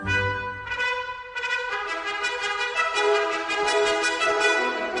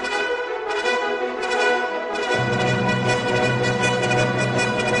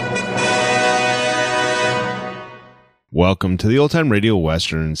Welcome to the Old Time Radio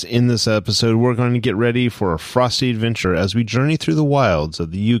Westerns. In this episode, we're going to get ready for a frosty adventure as we journey through the wilds of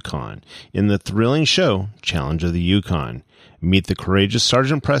the Yukon in the thrilling show, Challenge of the Yukon. Meet the courageous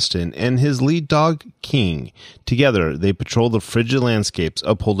Sergeant Preston and his lead dog, King. Together, they patrol the frigid landscapes,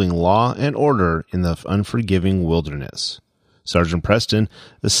 upholding law and order in the unforgiving wilderness. Sergeant Preston,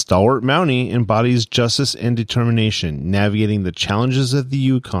 the stalwart Mountie, embodies justice and determination, navigating the challenges of the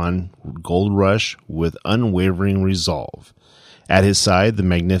Yukon gold rush with unwavering resolve. At his side, the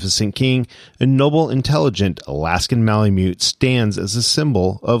magnificent King, a noble, intelligent Alaskan Malamute, stands as a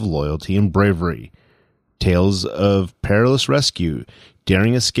symbol of loyalty and bravery. Tales of perilous rescue,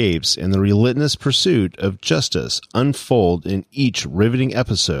 daring escapes, and the relentless pursuit of justice unfold in each riveting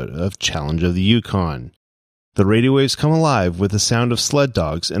episode of Challenge of the Yukon. The radio waves come alive with the sound of sled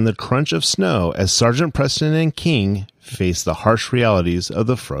dogs and the crunch of snow as Sergeant Preston and King face the harsh realities of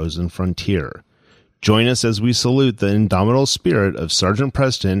the frozen frontier. Join us as we salute the indomitable spirit of Sergeant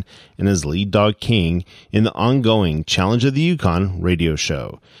Preston and his lead dog King in the ongoing Challenge of the Yukon radio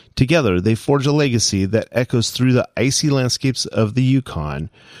show. Together, they forge a legacy that echoes through the icy landscapes of the Yukon,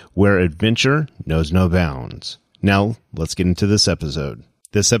 where adventure knows no bounds. Now, let's get into this episode.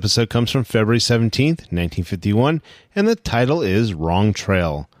 This episode comes from February 17th, 1951, and the title is Wrong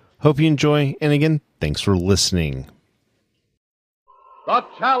Trail. Hope you enjoy, and again, thanks for listening. The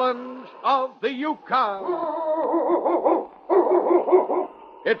Challenge of the Yukon.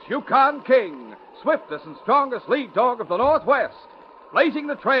 It's Yukon King, swiftest and strongest lead dog of the Northwest, blazing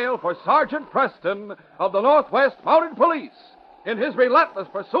the trail for Sergeant Preston of the Northwest Mounted Police in his relentless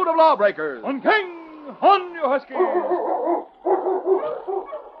pursuit of lawbreakers. On King! On, you huskies!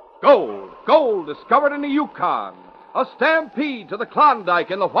 Gold discovered in the Yukon. A stampede to the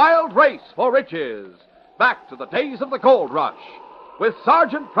Klondike in the wild race for riches. Back to the days of the gold rush. With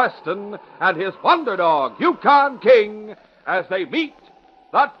Sergeant Preston and his wonder dog, Yukon King, as they meet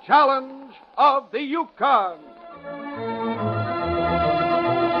the Challenge of the Yukon.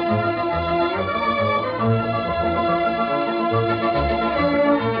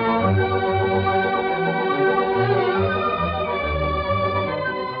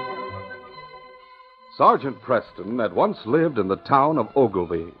 Sergeant Preston had once lived in the town of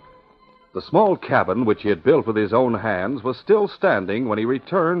Ogilvy. The small cabin which he had built with his own hands was still standing when he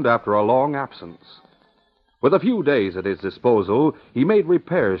returned after a long absence. With a few days at his disposal, he made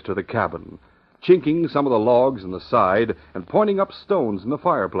repairs to the cabin, chinking some of the logs in the side and pointing up stones in the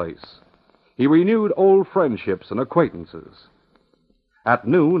fireplace. He renewed old friendships and acquaintances. At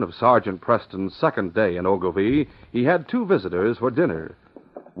noon of Sergeant Preston's second day in Ogilvy, he had two visitors for dinner.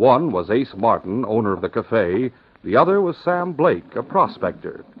 One was Ace Martin, owner of the cafe. The other was Sam Blake, a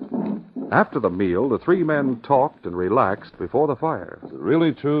prospector. After the meal, the three men talked and relaxed before the fire. Is it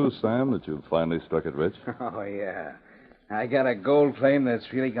really true, Sam, that you've finally struck it rich? Oh, yeah. I got a gold claim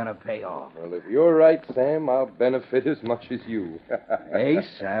that's really going to pay off. Well, if you're right, Sam, I'll benefit as much as you.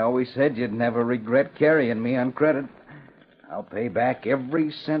 Ace, I always said you'd never regret carrying me on credit. I'll pay back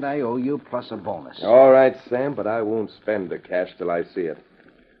every cent I owe you, plus a bonus. All right, Sam, but I won't spend the cash till I see it.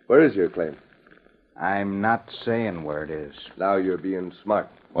 Where is your claim? I'm not saying where it is. Now you're being smart.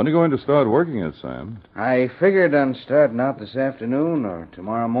 When are you going to start working it, Sam? I figured on starting out this afternoon or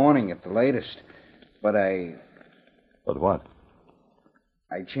tomorrow morning at the latest. But But what?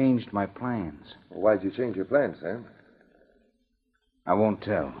 I changed my plans. Well, why'd you change your plans, Sam? I won't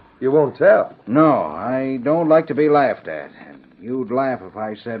tell. You won't tell? No, I don't like to be laughed at. And you'd laugh if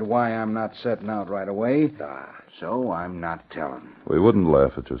I said why I'm not setting out right away. So I'm not telling. We wouldn't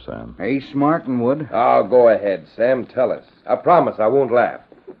laugh at you, Sam. Ace Martin would. Oh, go ahead, Sam. Tell us. I promise I won't laugh.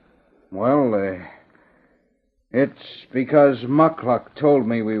 Well, it's because Muckluck told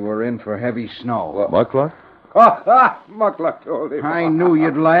me we were in for heavy snow. Muckluck? Muckluck told him. I knew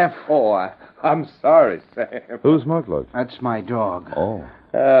you'd laugh. Oh, I'm sorry, Sam. Who's Muckluck? That's my dog. Oh.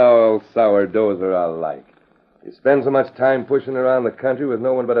 Oh, sourdoughs are alike. You spend so much time pushing around the country with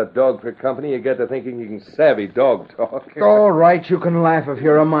no one but a dog for company, you get to thinking you can savvy dog talk. All right, you can laugh if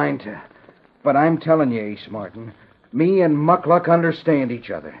you're a mind to. But I'm telling you, Ace Martin, me and Muckluck understand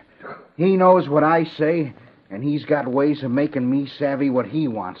each other. He knows what I say, and he's got ways of making me savvy what he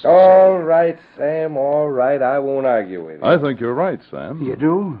wants to All say. right, Sam, all right. I won't argue with you. I think you're right, Sam. You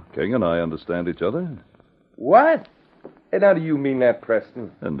do? King and I understand each other. What? And how do you mean that,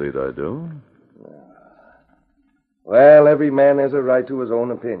 Preston? Indeed I do. Well, every man has a right to his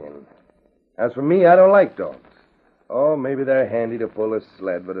own opinion. As for me, I don't like dogs. Oh, maybe they're handy to pull a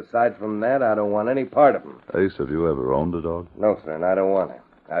sled, but aside from that, I don't want any part of them. Ace, have you ever owned a dog? No, sir, and I don't want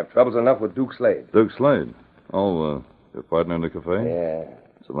to. I've troubles enough with Duke Slade. Duke Slade. Oh, your partner in the cafe? Yeah.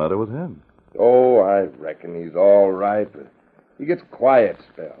 What's the matter with him? Oh, I reckon he's all right, but he gets quiet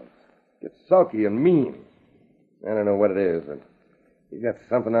spells. Gets sulky and mean. I don't know what it is, but he's got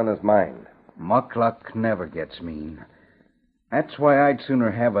something on his mind. Muckluck never gets mean. That's why I'd sooner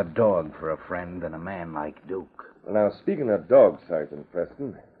have a dog for a friend than a man like Duke. Well, now, speaking of dogs, Sergeant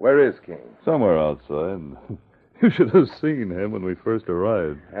Preston, where is King? Somewhere outside. You should have seen him when we first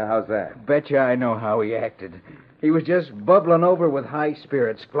arrived. How's that? Betcha I know how he acted. He was just bubbling over with high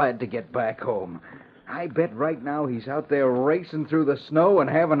spirits, glad to get back home. I bet right now he's out there racing through the snow and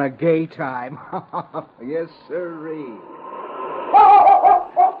having a gay time. Yes, sirree.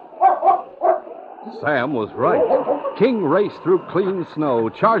 Sam was right. King raced through clean snow,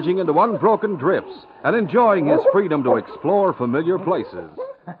 charging into unbroken drifts, and enjoying his freedom to explore familiar places.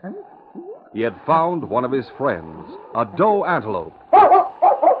 He had found one of his friends, a doe antelope.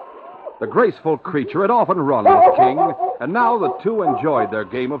 The graceful creature had often run with King, and now the two enjoyed their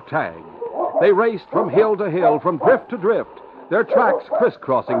game of tag. They raced from hill to hill, from drift to drift, their tracks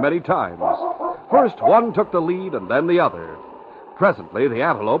crisscrossing many times. First one took the lead, and then the other. Presently, the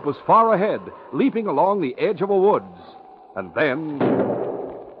antelope was far ahead, leaping along the edge of a woods. And then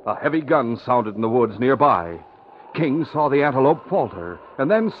a heavy gun sounded in the woods nearby. King saw the antelope falter,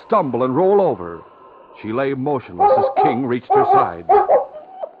 and then stumble and roll over. She lay motionless as King reached her side.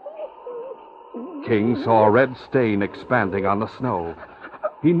 King saw a red stain expanding on the snow.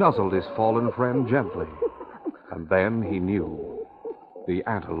 He nuzzled his fallen friend gently. And then he knew the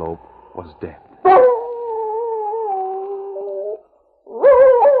antelope was dead.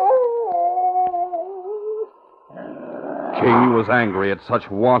 King was angry at such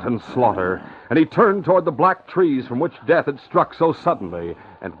wanton slaughter, and he turned toward the black trees from which death had struck so suddenly,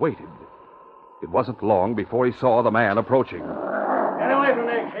 and waited. It wasn't long before he saw the man approaching. Get away from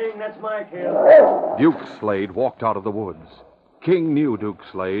there, King. That's my kill. Duke Slade walked out of the woods. King knew Duke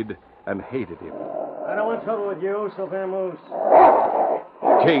Slade and hated him. I don't want trouble with you, so vamoose.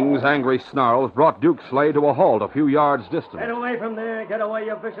 King's angry snarls brought Duke Slade to a halt a few yards distant. Get away from there. Get away,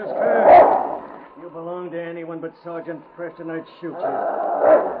 you vicious cur. If you belong to anyone but Sergeant Preston, I'd shoot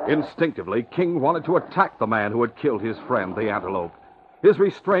you. Instinctively, King wanted to attack the man who had killed his friend, the antelope. His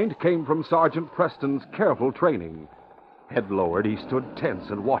restraint came from Sergeant Preston's careful training. Head lowered, he stood tense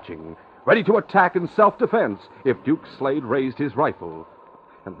and watching, ready to attack in self-defense if Duke Slade raised his rifle.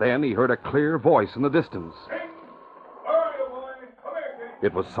 And then he heard a clear voice in the distance. King, where are you, boy? Come here, King.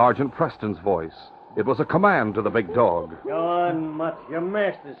 It was Sergeant Preston's voice. It was a command to the big dog. Go on, Mutt. Your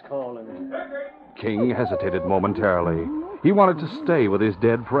master's calling. King hesitated momentarily. He wanted to stay with his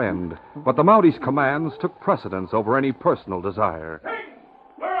dead friend, but the Mounties' commands took precedence over any personal desire. King,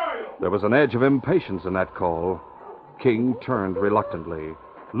 where are you? There was an edge of impatience in that call. King turned reluctantly,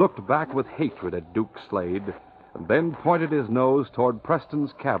 looked back with hatred at Duke Slade, and then pointed his nose toward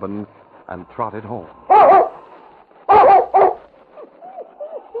Preston's cabin and trotted home.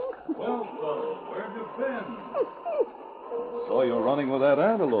 Well, fellow, where've you been? Saw you running with that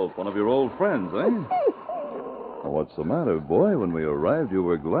antelope, one of your old friends, eh? Well, what's the matter, boy? When we arrived, you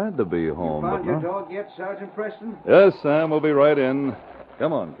were glad to be home. Found but your now- dog yet, Sergeant Preston? Yes, Sam, we'll be right in.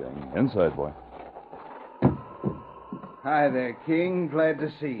 Come on, King. Inside, boy. Hi there, King. Glad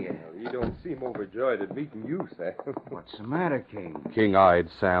to see you. You don't seem overjoyed at meeting you, Sam. What's the matter, King? King eyed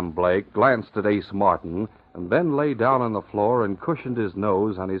Sam Blake, glanced at Ace Martin, and then lay down on the floor and cushioned his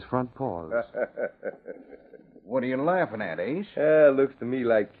nose on his front paws. What are you laughing at, Ace? Looks to me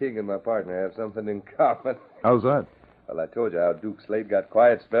like King and my partner have something in common. How's that? Well, I told you how Duke Slade got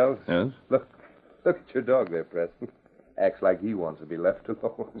quiet spells. Yes? Look at your dog there, Preston. Acts like he wants to be left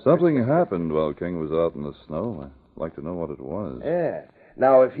alone. Something happened while King was out in the snow. I'd like to know what it was. Yeah.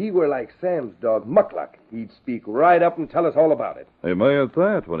 Now, if he were like Sam's dog, Muckluck, he'd speak right up and tell us all about it. He may at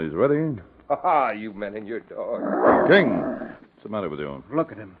that when he's ready. Ha-ha, you men and your dog. King, what's the matter with you?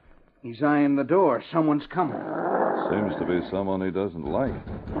 Look at him. He's eyeing the door. Someone's coming. Seems to be someone he doesn't like.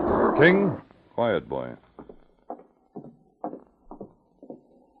 King, quiet, boy.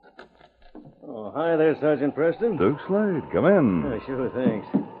 Oh, hi there, Sergeant Preston. Duke Slade, come in. Oh, sure, thanks.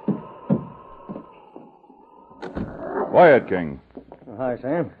 Quiet, King. Oh, hi,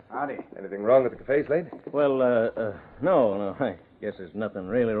 Sam. Howdy. Anything wrong with the cafe, Slade? Well, no. I guess there's nothing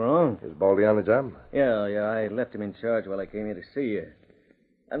really wrong. Is Baldy on the job? Yeah, I left him in charge while I came here to see you.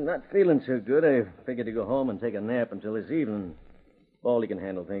 I'm not feeling so good. I figured to go home and take a nap until this evening. Baldy can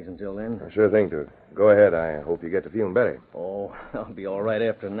handle things until then. Sure thing, Duke. Go ahead. I hope you get to feeling better. Oh, I'll be all right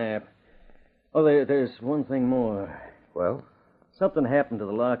after a nap. Oh, there's one thing more. Well, Something happened to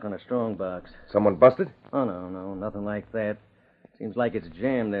the lock on a strong box. someone busted? Oh, no, nothing like that. Seems like it's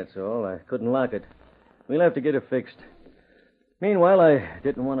jammed, that's all. I couldn't lock it. We'll have to get it fixed. Meanwhile, I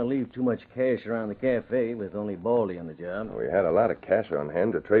didn't want to leave too much cash around the cafe with only Baldy on the job. We had a lot of cash on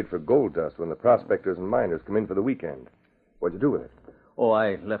hand to trade for gold dust when the prospectors and miners come in for the weekend. What'd you do with it? Oh,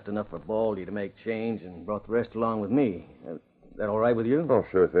 I left enough for Baldy to make change and brought the rest along with me. That all right with you? Oh,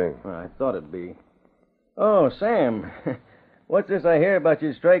 sure thing. Well, I thought it'd be. Oh, Sam, what's this I hear about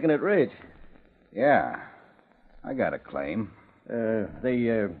you striking it rich? Yeah, I got a claim.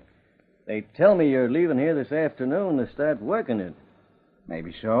 They tell me you're leaving here this afternoon to start working it.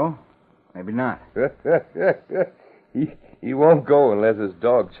 Maybe so, maybe not. He won't go unless his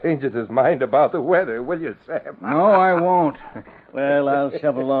dog changes his mind about the weather, will you, Sam? No, I won't. Well, I'll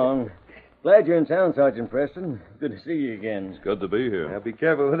shuffle along. Glad you're in town, Sergeant Preston. Good to see you again. It's good to be here. Now, be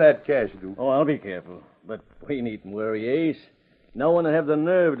careful with that cash, Duke. Oh, I'll be careful. But we needn't worry, Ace. No one will have the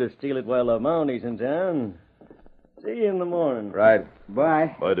nerve to steal it while the Mounties in town. See you in the morning. Right.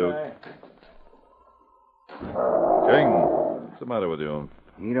 Bye. Bye, Duke. King, what's the matter with you?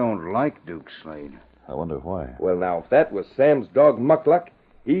 He don't like Duke Slade. I wonder why. Well, now, if that was Sam's dog, Muckluck,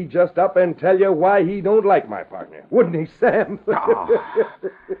 he'd just up and tell you why he don't like my partner. Wouldn't he, Sam?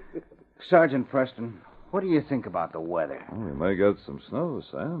 Sergeant Preston, what do you think about the weather? Well, we may get some snow,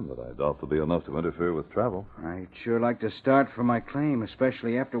 Sam, but I doubt there'll be enough to interfere with travel. I'd sure like to start for my claim,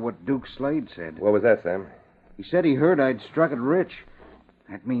 especially after what Duke Slade said. What was that, Sam? He said he heard I'd struck it rich.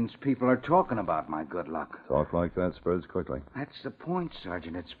 That means people are talking about my good luck. Talk like that spreads quickly. That's the point,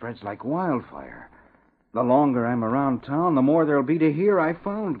 Sergeant. It spreads like wildfire. The longer I'm around town, the more there'll be to hear I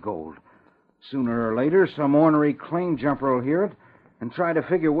found gold. Sooner or later, some ornery claim jumper will hear it and try to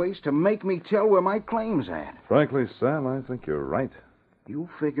figure ways to make me tell where my claim's at. Frankly, Sam, I think you're right. You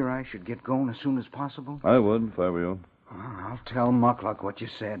figure I should get going as soon as possible? I would, if I were you. I'll tell Muckluck what you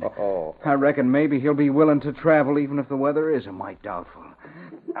said. Oh. I reckon maybe he'll be willing to travel even if the weather is a mite doubtful.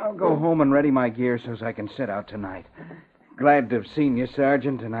 I'll go home and ready my gear so's I can set out tonight. Glad to have seen you,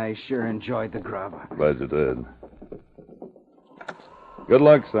 Sergeant, and I sure enjoyed the grub. Glad you did. Good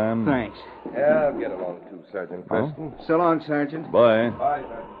luck, Sam. Thanks. Yeah, I'll get along, too, Sergeant Preston. So long, Sergeant. Bye. Bye,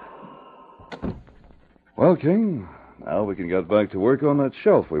 Sergeant. Well, King, now we can get back to work on that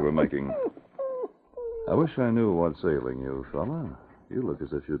shelf we were making. I wish I knew what's ailing you, fella. You look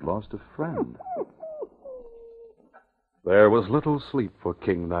as if you'd lost a friend. There was little sleep for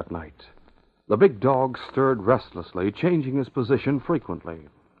King that night. The big dog stirred restlessly, changing his position frequently.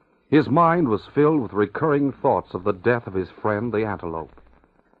 His mind was filled with recurring thoughts of the death of his friend, the antelope.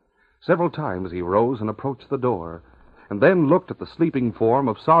 Several times he rose and approached the door, and then looked at the sleeping form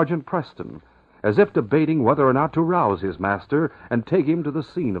of Sergeant Preston, as if debating whether or not to rouse his master and take him to the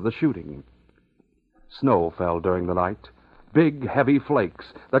scene of the shooting. Snow fell during the night, big, heavy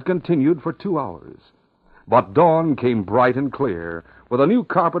flakes that continued for 2 hours. But dawn came bright and clear, with a new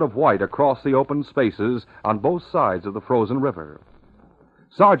carpet of white across the open spaces on both sides of the frozen river.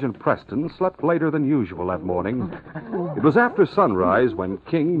 Sergeant Preston slept later than usual that morning. It was after sunrise when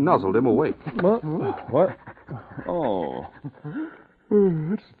King nuzzled him awake. What? Oh.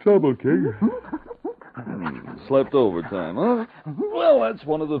 What's the trouble, King? Slept overtime, huh? Well, that's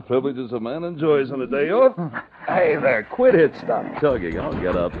one of the privileges a man enjoys on a day off. Hey there, quit it. Stop tugging. I'll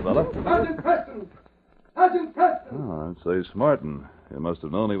get up, fella. Sergeant Preston! Sergeant Preston! Oh, I'd say Smartin. You must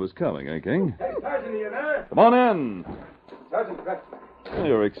have known he was coming, eh, King? Hey, Sergeant, are you there? Come on in. Sergeant Preston. Oh,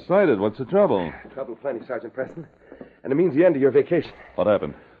 you're excited. What's the trouble? Trouble plenty, Sergeant Preston. And it means the end of your vacation. What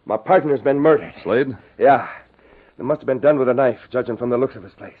happened? My partner's been murdered. Slade? Yeah. It must have been done with a knife, judging from the looks of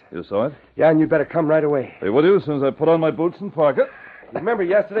his place. You saw it? Yeah, and you'd better come right away. Hey, will you, as soon as I put on my boots and park it? You remember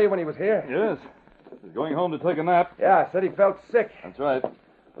yesterday when he was here? Yes. He's going home to take a nap. Yeah, said he felt sick. That's right.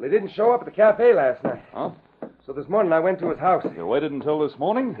 Well, he didn't show up at the cafe last night. Huh? So this morning I went to his house. You waited until this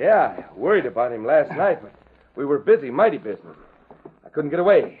morning? Yeah, I worried about him last night, but we were busy, mighty busy. I couldn't get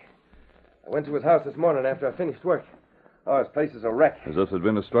away. I went to his house this morning after I finished work. Oh, his place is a wreck. As if there'd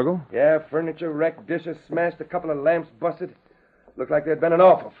been a struggle? Yeah, furniture wrecked, dishes smashed, a couple of lamps busted. Looked like there'd been an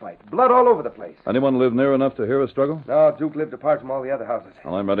awful fight. Blood all over the place. Anyone live near enough to hear a struggle? No, Duke lived apart from all the other houses.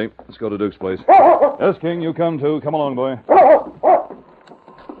 Well, I'm ready. Let's go to Duke's place. Yes, King, you come too. Come along, boy.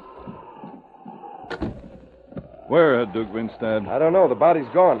 Where had Duke been stabbed? I don't know. The body's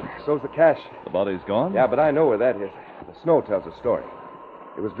gone. So's the cash. The body's gone? Yeah, but I know where that is. The snow tells a story.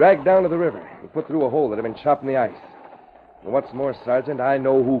 It was dragged down to the river and put through a hole that had been chopped in the ice. And what's more, Sergeant, I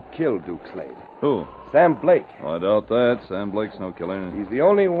know who killed Duke Slade. Who? Sam Blake. Oh, I doubt that. Sam Blake's no killer. He's the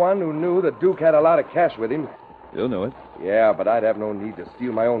only one who knew that Duke had a lot of cash with him. You knew it. Yeah, but I'd have no need to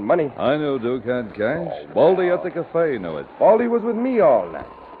steal my own money. I knew Duke had cash. Baldy at the cafe knew it. Baldy was with me all night.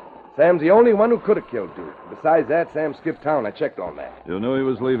 Sam's the only one who could have killed Duke. Besides that, Sam skipped town. I checked on that. You knew he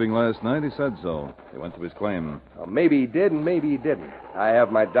was leaving last night. He said so. He went to his claim. Well, maybe he did and maybe he didn't. I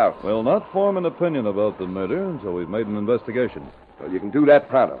have my doubts. We'll not form an opinion about the murder until we've made an investigation. Well, you can do that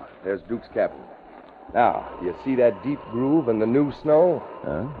pronto. There's Duke's cabin. Now, you see that deep groove in the new snow?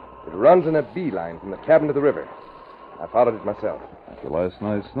 Yeah? It runs in a beeline from the cabin to the river. I followed it myself. After last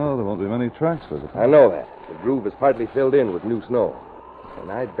night's snow, there won't be many tracks visible. I know that. The groove is partly filled in with new snow. And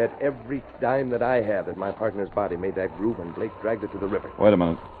I'd bet every dime that I have that my partner's body made that groove and Blake dragged it to the river. Wait a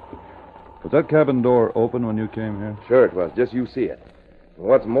minute. Was that cabin door open when you came here? Sure it was. Just you see it. And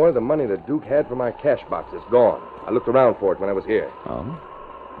what's more, the money that Duke had for my cash box is gone. I looked around for it when I was here. Oh?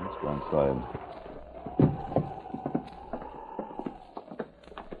 Let's go inside.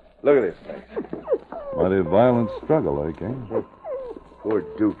 Look at this place. Mighty violent struggle, eh, King? Poor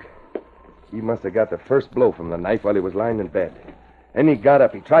Duke. He must have got the first blow from the knife while he was lying in bed. Then he got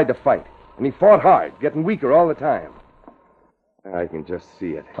up. He tried to fight. And he fought hard, getting weaker all the time. I can just see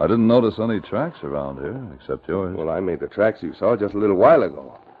it. I didn't notice any tracks around here, except yours. Well, I made the tracks you saw just a little while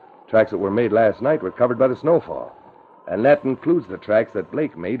ago. Tracks that were made last night were covered by the snowfall. And that includes the tracks that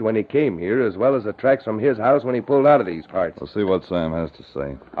Blake made when he came here, as well as the tracks from his house when he pulled out of these parts. We'll see what Sam has to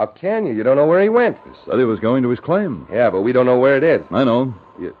say. How can you? You don't know where he went. He said he was going to his claim. Yeah, but we don't know where it is. I know.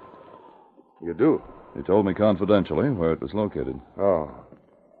 You do? He told me confidentially where it was located. Oh.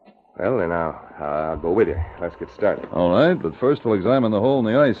 Well, then I'll go with you. Let's get started. All right, but first we'll examine the hole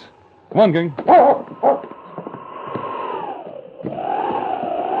in the ice. Come on, King.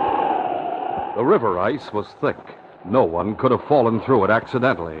 The river ice was thick. No one could have fallen through it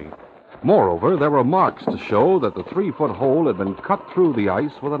accidentally. Moreover, there were marks to show that the 3-foot hole had been cut through the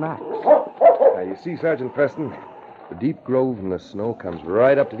ice with an axe. Now, you see, Sergeant Preston, the deep groove in the snow comes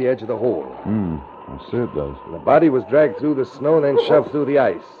right up to the edge of the hole. I see it does. And the body was dragged through the snow, then shoved through the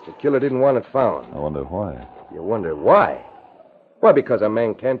ice. The killer didn't want it found. I wonder why. You wonder why? Why, because a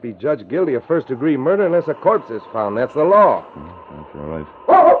man can't be judged guilty of first-degree murder unless a corpse is found. That's the law. That's all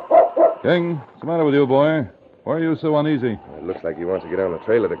right. King, what's the matter with you, boy? Why are you so uneasy? It looks like he wants to get on the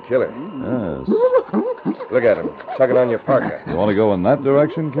trail of the killer. Yes. Look at him, tugging on your parka. You want to go in that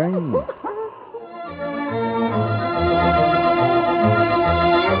direction, King?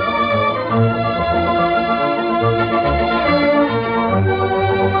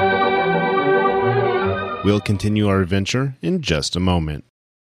 We'll continue our adventure in just a moment.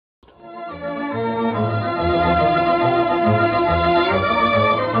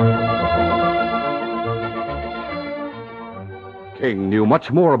 King knew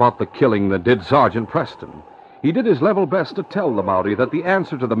much more about the killing than did Sergeant Preston. He did his level best to tell the Mountie that the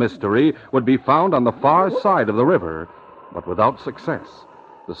answer to the mystery would be found on the far side of the river, but without success.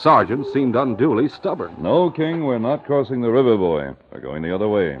 The sergeant seemed unduly stubborn. No, King, we're not crossing the river, boy. We're going the other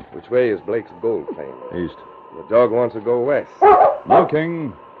way. Which way is Blake's gold claim? East. The dog wants to go west. No,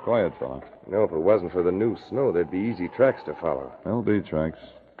 King. Quiet, fella. You know, if it wasn't for the new snow, there'd be easy tracks to follow. There'll be tracks.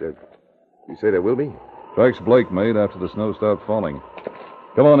 You say there will be? Tracks Blake made after the snow stopped falling.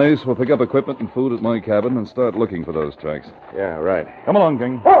 Come on, Ace. We'll pick up equipment and food at my cabin and start looking for those tracks. Yeah, right. Come along,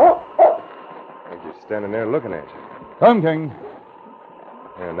 King. I'm just standing there looking at you. Come, King.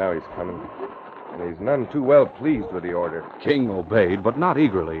 Yeah, now he's coming. And he's none too well pleased with the order. King obeyed, but not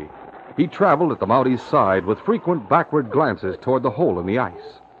eagerly. He traveled at the Mountie's side with frequent backward glances toward the hole in the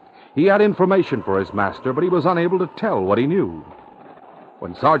ice. He had information for his master, but he was unable to tell what he knew.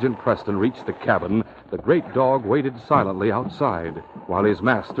 When Sergeant Preston reached the cabin, the great dog waited silently outside, while his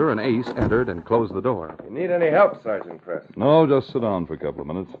master and Ace entered and closed the door. You need any help, Sergeant Preston? No, just sit down for a couple of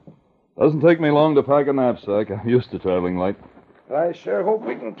minutes. Doesn't take me long to pack a knapsack. I'm used to traveling light. I sure hope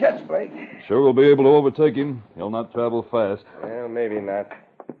we can catch Blake. Sure we'll be able to overtake him. He'll not travel fast. Well, maybe not.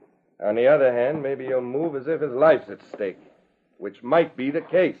 On the other hand, maybe he'll move as if his life's at stake, which might be the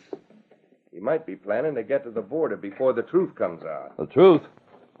case. He might be planning to get to the border before the truth comes out. The truth?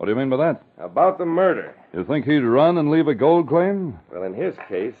 What do you mean by that? About the murder. You think he'd run and leave a gold claim? Well, in his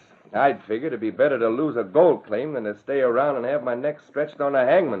case, I'd figure it'd be better to lose a gold claim than to stay around and have my neck stretched on a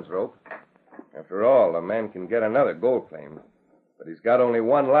hangman's rope. After all, a man can get another gold claim, but he's got only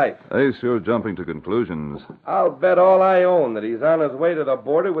one life. Ace, you're jumping to conclusions. I'll bet all I own that he's on his way to the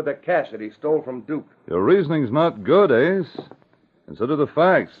border with the cash that he stole from Duke. Your reasoning's not good, Ace. Consider the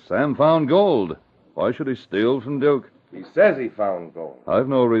facts. Sam found gold. Why should he steal from Duke? He says he found gold. I've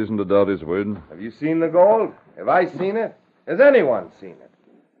no reason to doubt his word. Have you seen the gold? Have I seen it? Has anyone seen it?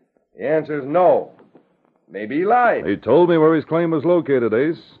 The answer's no. Maybe he lied. He told me where his claim was located,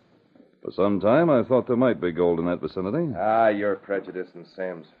 Ace. For some time, I thought there might be gold in that vicinity. You're prejudiced in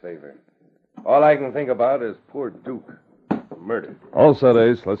Sam's favor. All I can think about is poor Duke. murder. All set,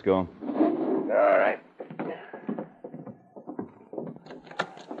 Ace. Let's go. All right.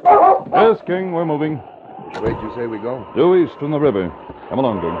 Yes, King, we're moving. Which way did you say we go? Due east from the river. Come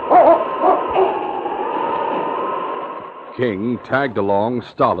along, King. King tagged along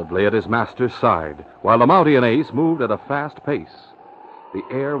stolidly at his master's side, while the Mountie and Ace moved at a fast pace. The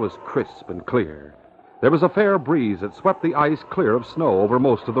air was crisp and clear. There was a fair breeze that swept the ice clear of snow over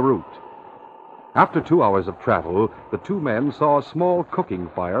most of the route. After 2 hours of travel, the two men saw a small cooking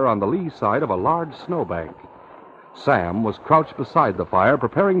fire on the lee side of a large snowbank. Sam was crouched beside the fire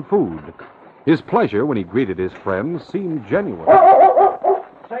preparing food. His pleasure when he greeted his friends seemed genuine.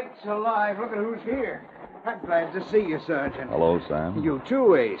 Sakes alive, look at who's here. I'm glad to see you, Sergeant. Hello, Sam. You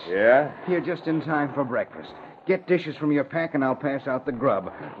too, Ace. Yeah? You're just in time for breakfast. Get dishes from your pack and I'll pass out the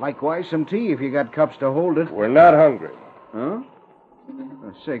grub. Likewise, some tea if you got cups to hold it. We're not hungry. Huh?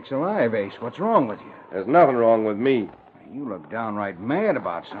 Sakes alive, Ace. What's wrong with you? There's nothing wrong with me. You look downright mad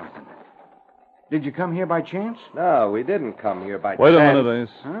about something. Did you come here by chance? No, we didn't come here by Wait a chance. minute, Ace.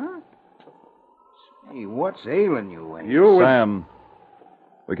 Huh? Hey, what's ailing you? You were... Sam,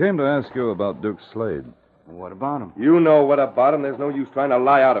 we came to ask you about Duke Slade. What about him? You know what about him. There's no use trying to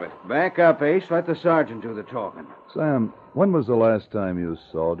lie out of it. Back up, Ace. Let the sergeant do the talking. Sam, when was the last time you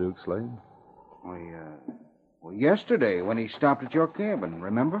saw Duke Slade? Well, yesterday when he stopped at your cabin,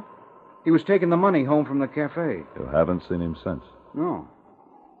 remember? He was taking the money home from the cafe. You haven't seen him since. No.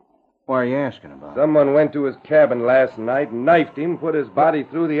 Why are you asking about it? Someone went to his cabin last night, knifed him, put his body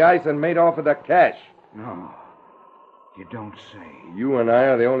through the ice, and made off with the cash. No. You don't say. You and I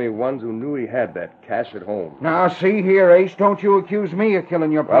are the only ones who knew he had that cash at home. Now, see here, Ace. Don't you accuse me of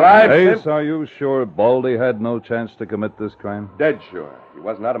killing your Well, partner. Ace, are you sure Baldy had no chance to commit this crime? Dead sure. He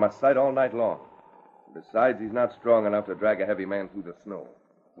wasn't out of my sight all night long. Besides, he's not strong enough to drag a heavy man through the snow.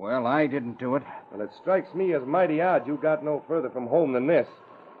 Well, I didn't do it. Well, it strikes me as mighty odd you got no further from home than this.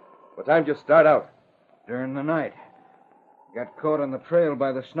 What time did you start out? During the night. Got caught on the trail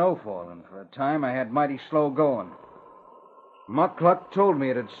by the snowfall, and for a time I had mighty slow going. Muckluck told me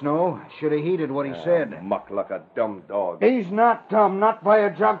it'd snow. Should have heeded what he said. Muckluck, a dumb dog. He's not dumb, not by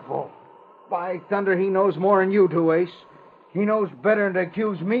a jugful. By thunder, he knows more than you do, Ace. He knows better than to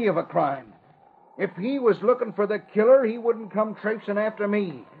accuse me of a crime. If he was looking for the killer, he wouldn't come traipsing after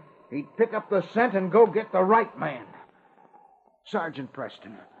me. He'd pick up the scent and go get the right man. Sergeant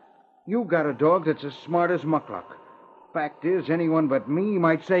Preston, you got a dog that's as smart as Muckluck. Fact is, anyone but me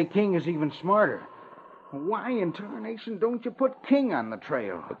might say King is even smarter. Why in tarnation don't you put King on the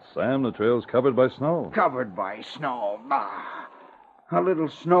trail? But, Sam, the trail's covered by snow. Covered by snow. Bah! A little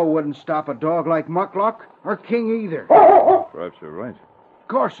snow wouldn't stop a dog like Muckluck, or King either. Perhaps you're right. Of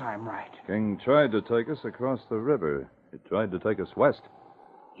course I'm right. King tried to take us across the river. He tried to take us west.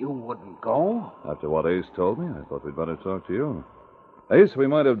 You wouldn't go? After what Ace told me, I thought we'd better talk to you. Ace, we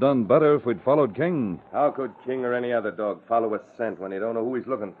might have done better if we'd followed King. How could King or any other dog follow a scent when he don't know who he's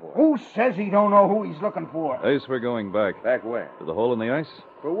looking for? Who says he don't know who he's looking for? Ace, we're going back. Back where? To the hole in the ice?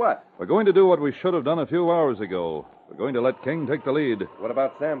 For what? We're going to do what we should have done a few hours ago. We're going to let King take the lead. What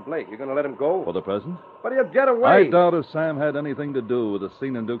about Sam Blake? You going to let him go? For the present? But he'll get away. I doubt if Sam had anything to do with the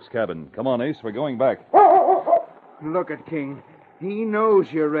scene in Duke's cabin. Come on, Ace, we're going back. Look at King. He knows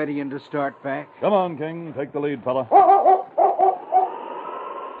you're ready to start back. Come on, King. Take the lead, fella.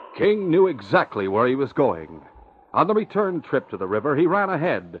 King knew exactly where he was going. On the return trip to the river, he ran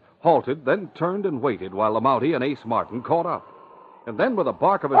ahead, halted, then turned and waited while the Mountie and Ace Martin caught up. And then, with a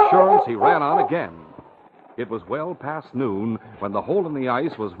bark of assurance, he ran on again. It was well past noon when the hole in the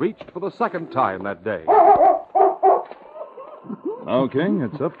ice was reached for the second time that day. Now, King,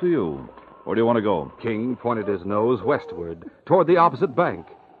 it's up to you. Where do you want to go? King pointed his nose westward, toward the opposite bank,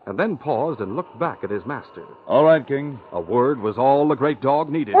 and then paused and looked back at his master. All right, King. A word was all the great dog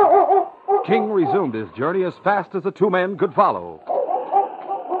needed. King resumed his journey as fast as the two men could follow.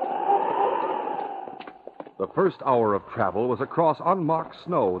 The first hour of travel was across unmarked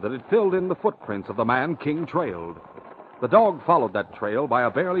snow that had filled in the footprints of the man King trailed. The dog followed that trail by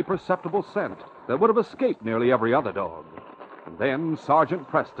a barely perceptible scent that would have escaped nearly every other dog. And then Sergeant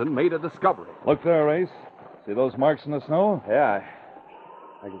Preston made a discovery. Look there, Ace. See those marks in the snow? Yeah,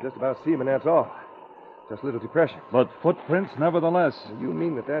 I can just about see him, and that's all. Just little depression. But footprints, nevertheless. You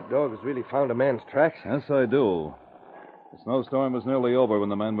mean that dog has really found a man's tracks? Yes, I do. The snowstorm was nearly over when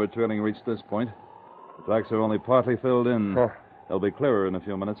the man we're trailing reached this point. The tracks are only partly filled in. Huh. They'll be clearer in a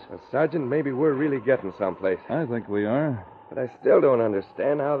few minutes. Sergeant, maybe we're really getting someplace. I think we are. But I still don't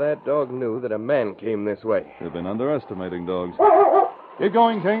understand how that dog knew that a man came this way. You've been underestimating dogs. Keep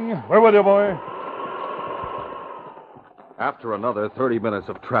going, King. We're with you, boy. After another 30 minutes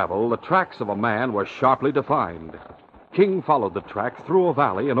of travel, the tracks of a man were sharply defined. King followed the track through a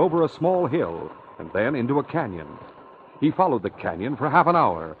valley and over a small hill, and then into a canyon. He followed the canyon for half an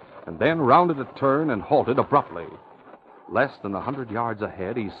hour, and then rounded a turn and halted abruptly. Less than 100 yards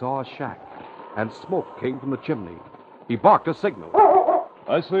ahead, he saw a shack, and smoke came from the chimney. He barked a signal.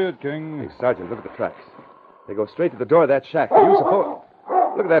 I see it, King. Hey, Sergeant, look at the tracks. They go straight to the door of that shack. You suppose...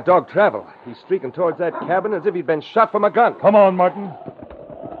 Look at that dog travel. He's streaking towards that cabin as if he'd been shot from a gun. Come on, Martin.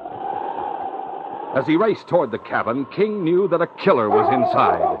 As he raced toward the cabin, King knew that a killer was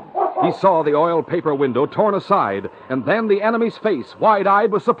inside. He saw the oil paper window torn aside, and then the enemy's face,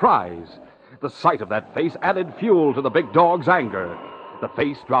 wide-eyed with surprise. The sight of that face added fuel to the big dog's anger. The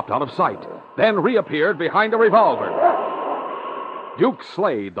face dropped out of sight, then reappeared behind a revolver. Duke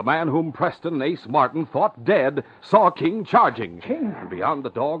Slade, the man whom Preston and Ace Martin thought dead, saw King charging. King? And beyond the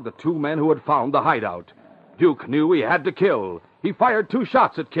dog, the two men who had found the hideout. Duke knew he had to kill. He fired 2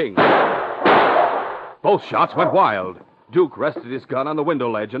 shots at King. Both shots went wild. Duke rested his gun on the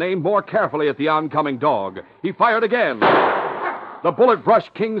window ledge and aimed more carefully at the oncoming dog. He fired again. The bullet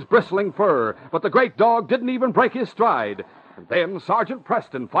brushed King's bristling fur, but the great dog didn't even break his stride. And then Sergeant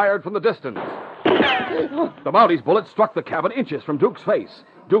Preston fired from the distance. The Mountie's bullet struck the cabin inches from Duke's face.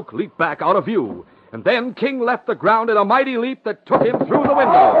 Duke leaped back out of view. And then King left the ground in a mighty leap that took him through the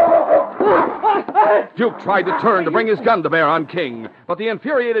window. Duke tried to turn to bring his gun to bear on King, but the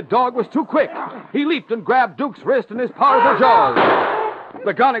infuriated dog was too quick. He leaped and grabbed Duke's wrist in his powerful jaws.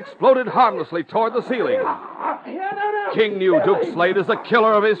 The gun exploded harmlessly toward the ceiling. King knew Duke Slade as the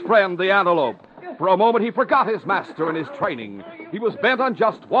killer of his friend, the antelope. For a moment, he forgot his master and his training. He was bent on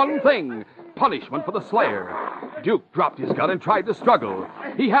just one thing: punishment for the slayer. Duke dropped his gun and tried to struggle.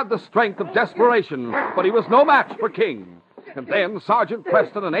 He had the strength of desperation, but he was no match for King. And then Sergeant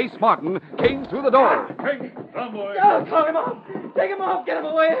Preston and Ace Martin came through the door. King, come, boy. Oh, call him off. Take him off. Get him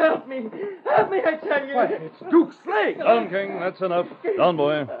away. Help me. Help me, I tell you. Why, it's Duke Slade. Down, King. That's enough. Down,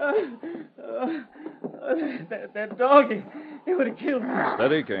 boy. That dog, he would have killed me.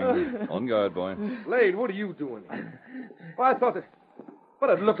 Steady, King. On guard, boy. Slade, what are you doing here? Well, I thought that... But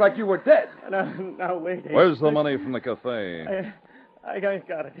it looked like you were dead. Now, wait. Where's the money from the cafe? I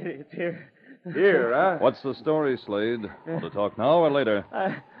got it. It's here. Here, huh? What's the story, Slade? Want to talk now or later?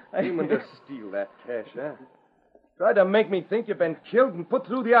 You meant to steal that cash, huh? Tried to make me think you've been killed and put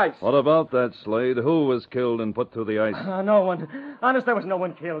through the ice. What about that, Slade? Who was killed and put through the ice? No one. Honest, there was no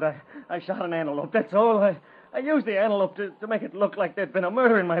one killed. I shot an antelope, that's all. I used the antelope to make it look like there'd been a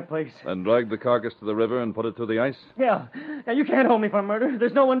murder in my place. And dragged the carcass to the river and put it through the ice? Yeah, you can't hold me for murder.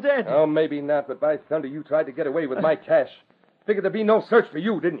 There's no one dead. Oh, maybe not, but by thunder, you tried to get away with my cash. Figured there'd be no search for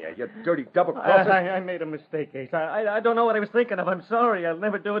you, didn't you, you dirty double-crosser? I made a mistake, Ace. I don't know what I was thinking of. I'm sorry. I'll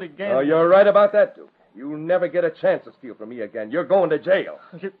never do it again. Oh, you're right about that, Duke. You'll never get a chance to steal from me again. You're going to jail.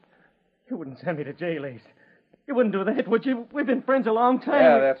 You wouldn't send me to jail, Ace. You wouldn't do that, would you? We've been friends a long time.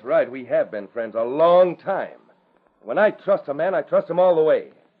 Yeah, that's right. We have been friends a long time. When I trust a man, I trust him all the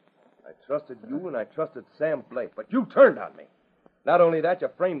way. I trusted you and I trusted Sam Blake, but you turned on me. Not only that, you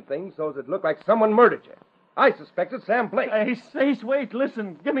framed things so it looked like someone murdered you. I suspected Sam Blake. Ace, wait,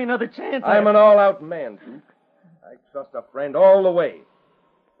 listen. Give me another chance. I'm an all-out man, Duke. I trust a friend all the way.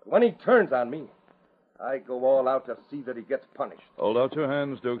 But when he turns on me, I go all out to see that he gets punished. Hold out your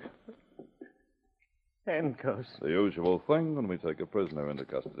hands, Duke. Handcuffs. The usual thing when we take a prisoner into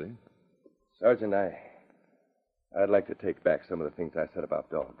custody. Sergeant, I'd like to take back some of the things I said about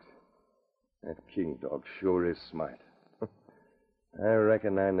dogs. That King dog sure is smart. I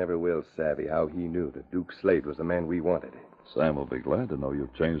reckon I never will savvy how he knew that Duke Slade was the man we wanted. Sam will be glad to know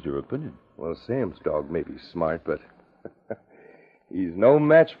you've changed your opinion. Well, Sam's dog may be smart, but he's no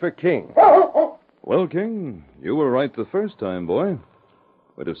match for King. Well, King, you were right the first time, boy.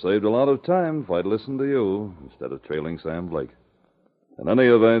 We'd have saved a lot of time if I'd listened to you instead of trailing Sam Blake. In any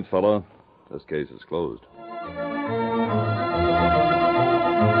event, fella, this case is closed.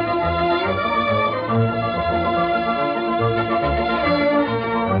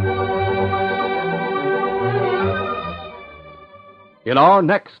 In our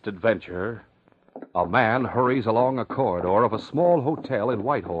next adventure, a man hurries along a corridor of a small hotel in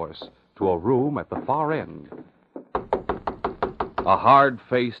Whitehorse to a room at the far end. A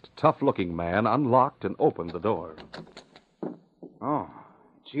hard-faced, tough-looking man unlocked and opened the door. Oh,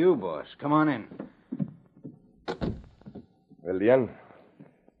 it's you, boss. Come on in. Well, Leon,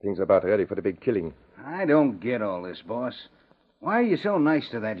 things are about ready for the big killing. I don't get all this, boss. Why are you so nice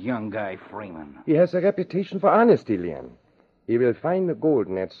to that young guy, Freeman? He has a reputation for honesty, Leon. He will find the gold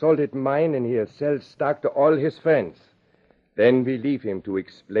in that salted mine, and he'll sell stock to all his friends. Then we leave him to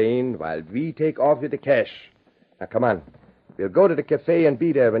explain while we take off with the cash. Now, come on. We'll go to the cafe and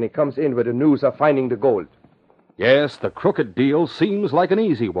be there when he comes in with the news of finding the gold. Yes, the crooked deal seems like an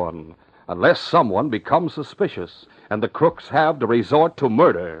easy one, unless someone becomes suspicious and the crooks have to resort to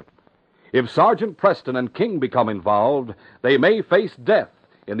murder. If Sergeant Preston and King become involved, they may face death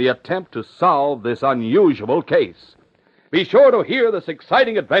in the attempt to solve this unusual case. Be sure to hear this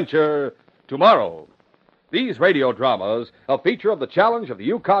exciting adventure tomorrow. These radio dramas, a feature of the Challenge of the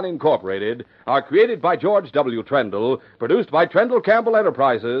Yukon Incorporated, are created by George W. Trendle, produced by Trendle Campbell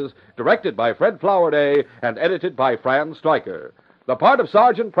Enterprises, directed by Fred Flowerday, and edited by Fran Stryker. The part of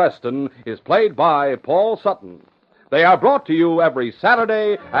Sergeant Preston is played by Paul Sutton. They are brought to you every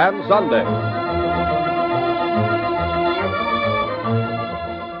Saturday and Sunday.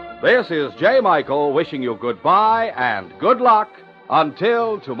 This is J. Michael wishing you goodbye and good luck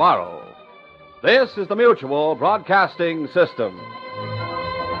until tomorrow. This is the Mutual Broadcasting System.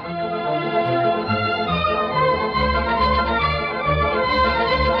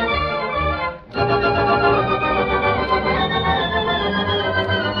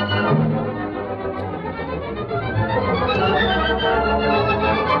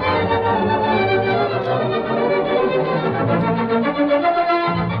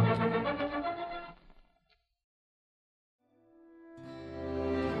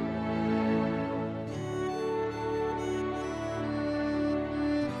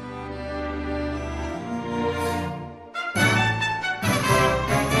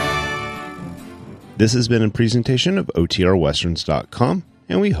 This has been a presentation of OTRWesterns.com,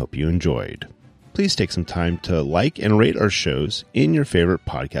 and we hope you enjoyed. Please take some time to like and rate our shows in your favorite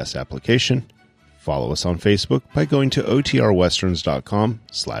podcast application. Follow us on Facebook by going to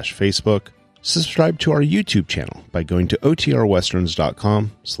OTRWesterns.com/Facebook. Subscribe to our YouTube channel by going to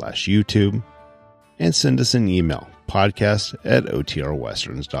OTRWesterns.com/YouTube. And send us an email,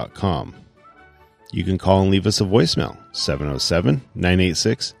 podcast@OTRWesterns.com. You can call and leave us a voicemail,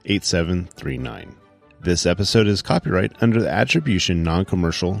 707-986-8739. This episode is copyright under the Attribution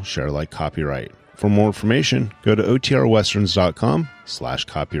Non-Commercial Share-alike copyright. For more information, go to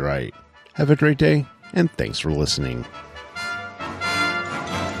OTRWesterns.com/copyright. Have a great day, and thanks for listening.